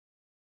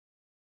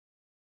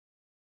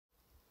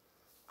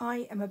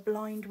I am a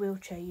blind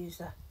wheelchair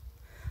user.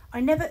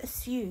 I never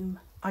assume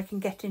I can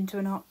get into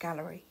an art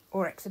gallery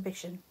or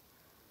exhibition.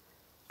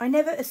 I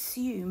never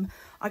assume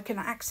I can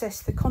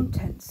access the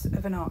contents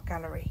of an art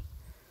gallery.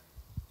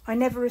 I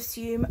never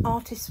assume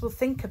artists will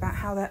think about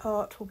how their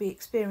art will be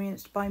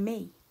experienced by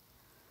me.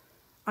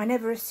 I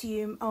never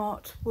assume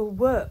art will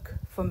work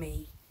for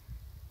me.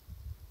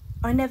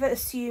 I never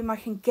assume I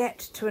can get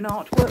to an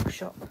art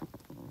workshop.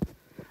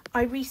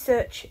 I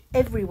research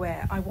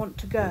everywhere I want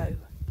to go.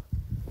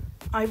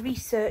 I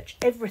research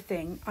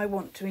everything I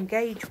want to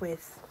engage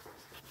with.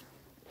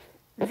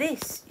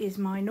 This is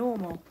my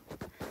normal,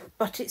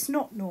 but it's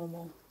not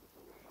normal.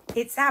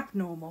 It's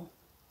abnormal.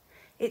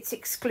 It's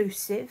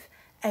exclusive,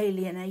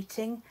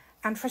 alienating,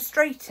 and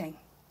frustrating.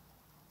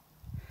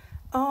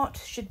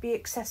 Art should be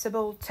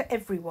accessible to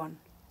everyone,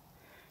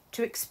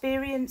 to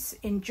experience,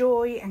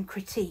 enjoy, and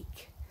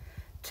critique,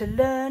 to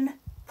learn,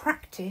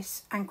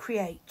 practice, and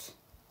create.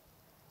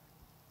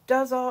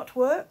 Does art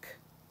work?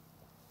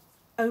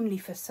 Only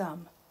for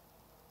some.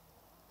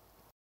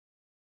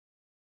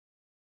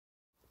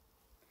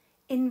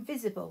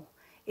 Invisible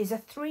is a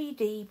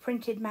 3D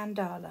printed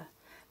mandala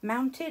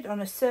mounted on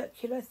a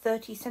circular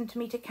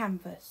 30cm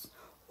canvas,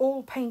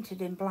 all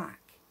painted in black.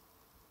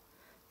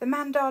 The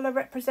mandala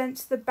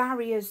represents the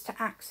barriers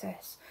to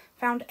access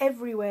found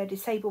everywhere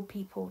disabled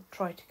people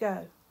try to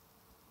go.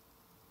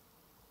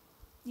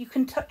 You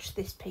can touch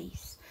this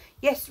piece.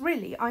 Yes,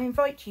 really, I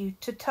invite you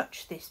to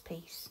touch this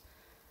piece.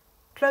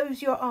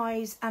 Close your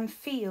eyes and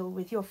feel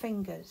with your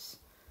fingers.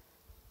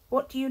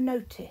 What do you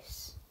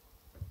notice?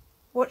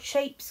 What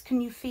shapes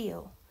can you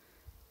feel?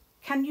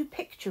 Can you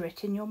picture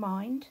it in your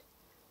mind?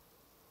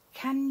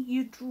 Can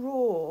you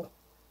draw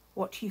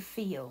what you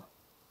feel?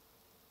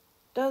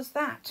 Does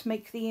that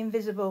make the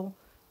invisible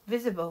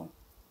visible?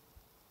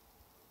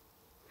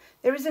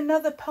 There is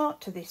another part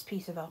to this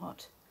piece of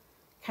art.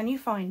 Can you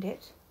find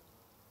it?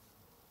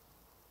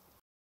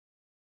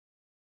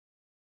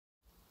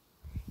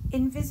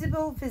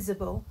 Invisible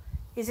Visible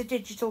is a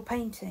digital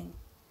painting.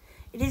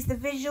 It is the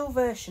visual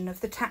version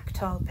of the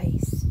tactile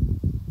piece.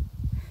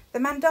 The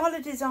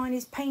mandala design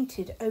is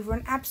painted over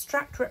an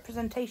abstract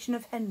representation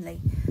of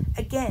Henley,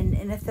 again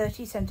in a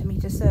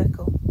 30cm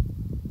circle.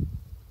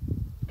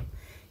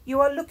 You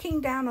are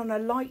looking down on a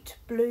light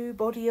blue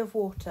body of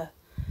water,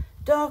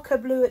 darker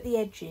blue at the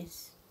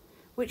edges,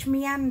 which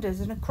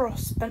meanders and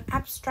across an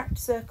abstract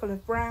circle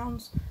of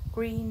browns,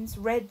 greens,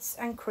 reds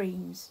and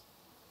creams.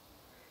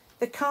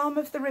 The calm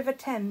of the River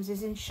Thames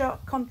is in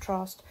sharp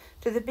contrast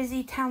to the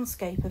busy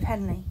townscape of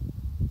Henley.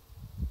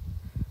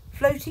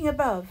 Floating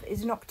above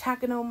is an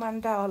octagonal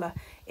mandala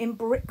in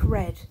brick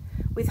red,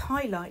 with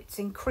highlights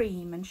in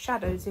cream and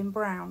shadows in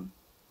brown.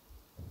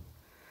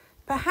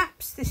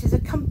 Perhaps this is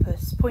a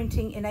compass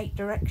pointing in 8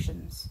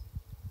 directions.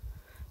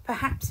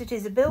 Perhaps it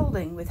is a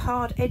building with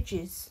hard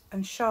edges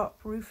and sharp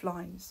roof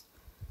lines.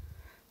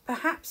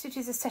 Perhaps it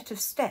is a set of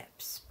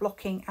steps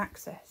blocking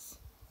access.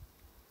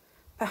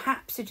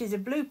 Perhaps it is a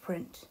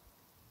blueprint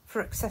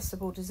for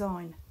accessible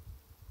design.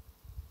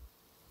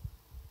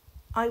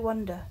 I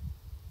wonder.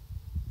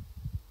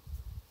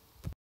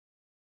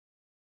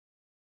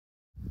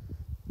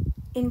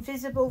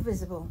 Invisible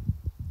Visible,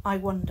 I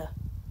wonder.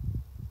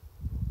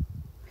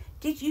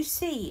 Did you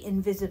see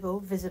Invisible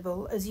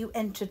Visible as you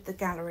entered the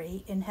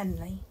gallery in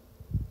Henley?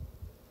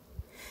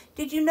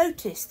 Did you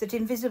notice that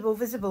Invisible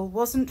Visible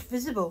wasn't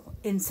visible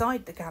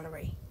inside the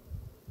gallery?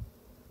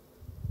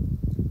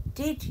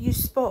 Did you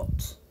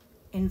spot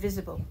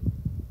invisible?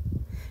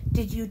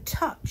 Did you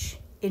touch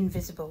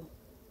invisible?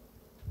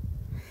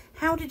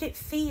 How did it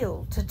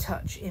feel to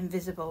touch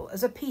invisible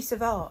as a piece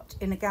of art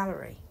in a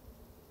gallery?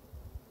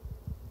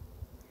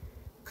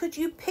 Could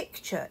you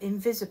picture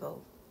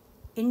invisible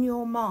in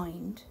your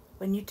mind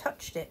when you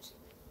touched it?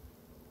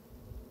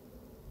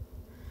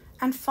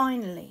 And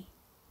finally,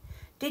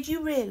 did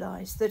you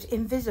realise that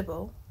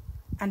invisible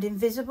and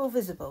invisible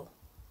visible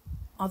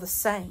are the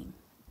same?